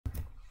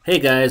Hey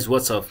guys,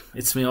 what's up?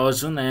 It's me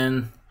Arjun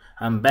and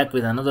I'm back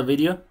with another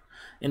video.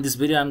 In this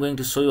video I'm going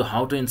to show you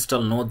how to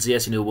install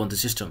Node.js in your Ubuntu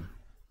system.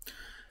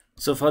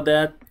 So for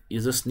that you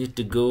just need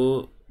to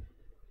go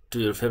to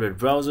your favorite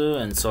browser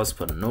and search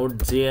for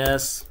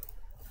Node.js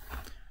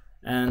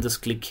and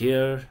just click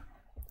here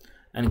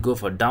and go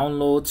for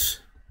downloads,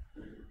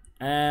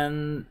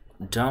 and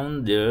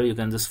down there you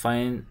can just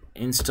find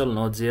install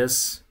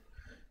Node.js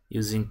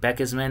using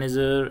package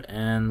manager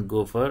and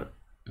go for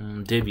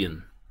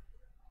debian.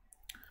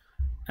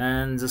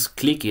 And just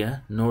click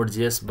here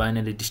Node.js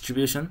binary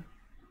distribution,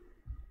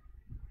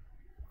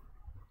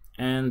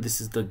 and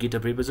this is the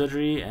GitHub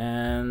repository,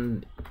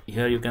 and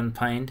here you can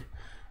find,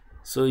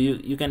 so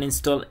you can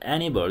install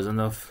any version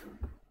of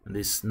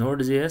this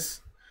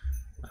Node.js.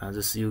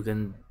 Just you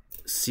can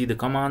see the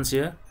commands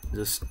here.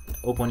 Just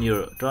open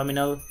your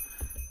terminal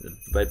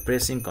by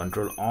pressing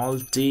Ctrl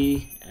Alt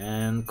T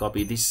and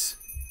copy this.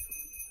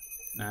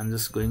 I'm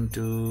just going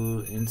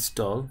to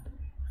install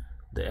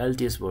the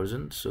LTS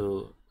version,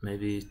 so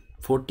maybe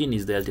 14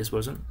 is the LTS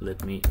version.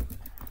 Let me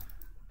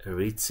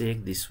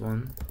recheck this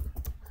one.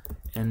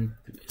 And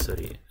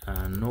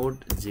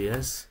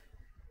Node.js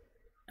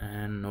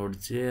and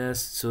Node.js.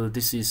 So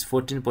this is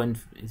 14 version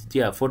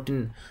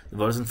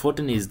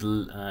 14 is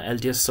the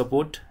LTS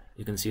support.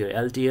 You can see here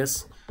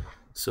LTS,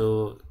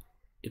 so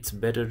it's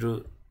better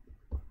to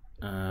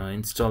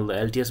install the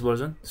LTS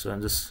version. So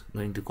I'm just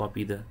going to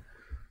copy the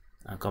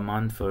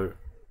command for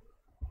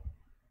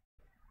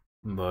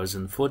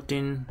version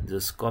 14.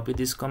 Just copy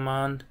this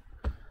command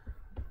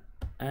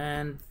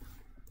and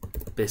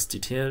paste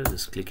it here.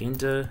 Just click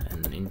enter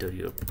and enter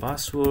your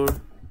password.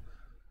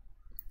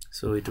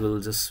 So it will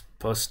just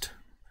first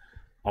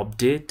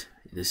update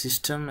the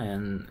system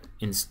and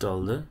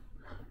install the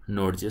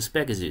Node.js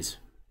packages.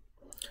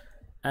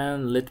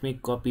 And let me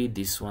copy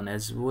this one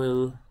as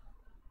well.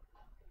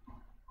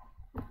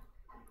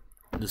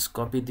 Just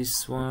copy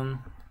this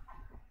one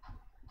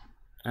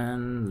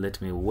and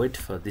let me wait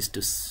for this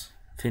to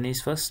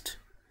finish first.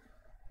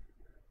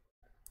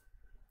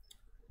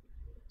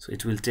 So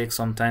it will take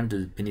some time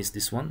to finish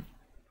this one.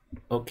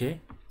 Okay,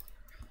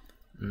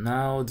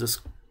 now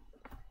just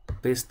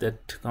paste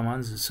that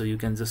command, so you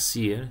can just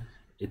see here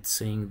it's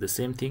saying the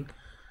same thing.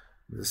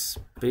 Just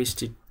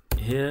paste it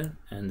here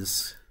and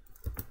just,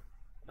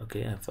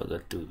 okay, I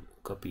forgot to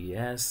copy.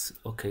 Yes,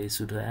 okay,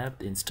 sudo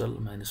apt install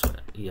 -1,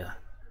 yeah.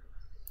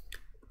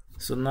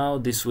 So now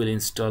this will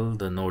install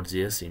the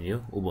Node.js in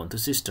your Ubuntu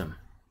system.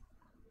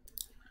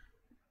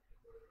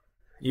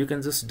 You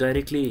can just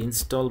directly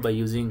install by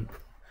using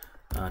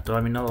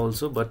terminal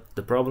also, but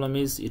the problem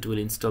is it will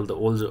install the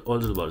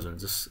older version.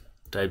 Just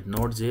type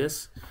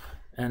Node.js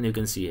and you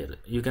can see here,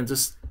 you can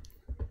just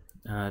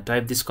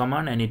type this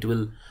command and it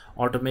will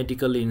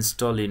automatically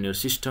install in your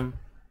system,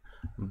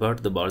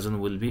 but the version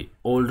will be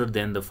older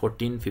than the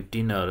 14,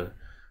 15 or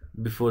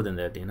before than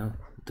that, you know,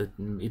 that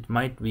it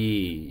might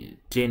be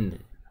 10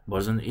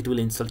 version. It will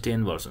install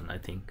 10 version, I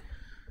think.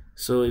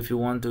 So if you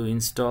want to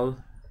install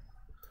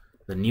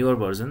the newer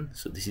version,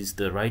 so this is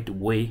the right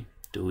way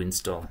to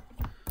install.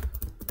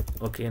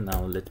 Okay,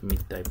 now let me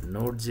type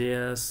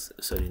Node.js,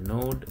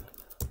 node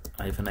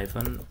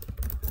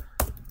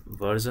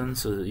version.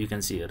 So you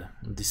can see here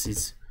this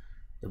is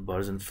the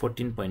version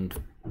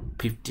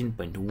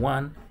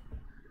 14.15.1,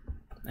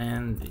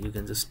 and you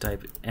can just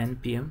type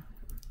npm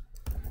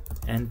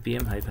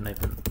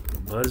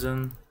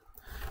version.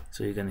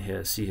 So you can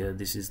see here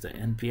this is the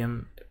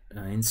npm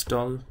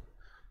install,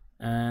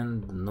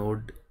 and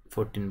Node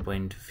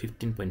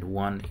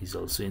 14.15.1 is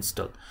also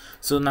installed.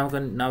 So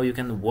now you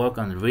can work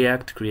on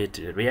React, create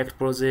a React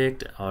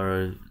project,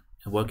 or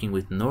working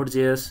with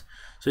Node.js,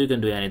 so you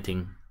can do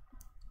anything.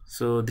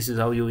 So this is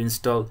how you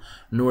install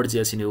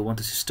Node.js in your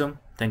Ubuntu system.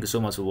 Thank you so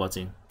much for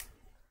watching.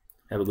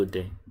 Have a good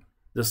day.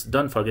 Just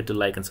don't forget to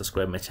like and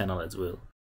subscribe my channel as well.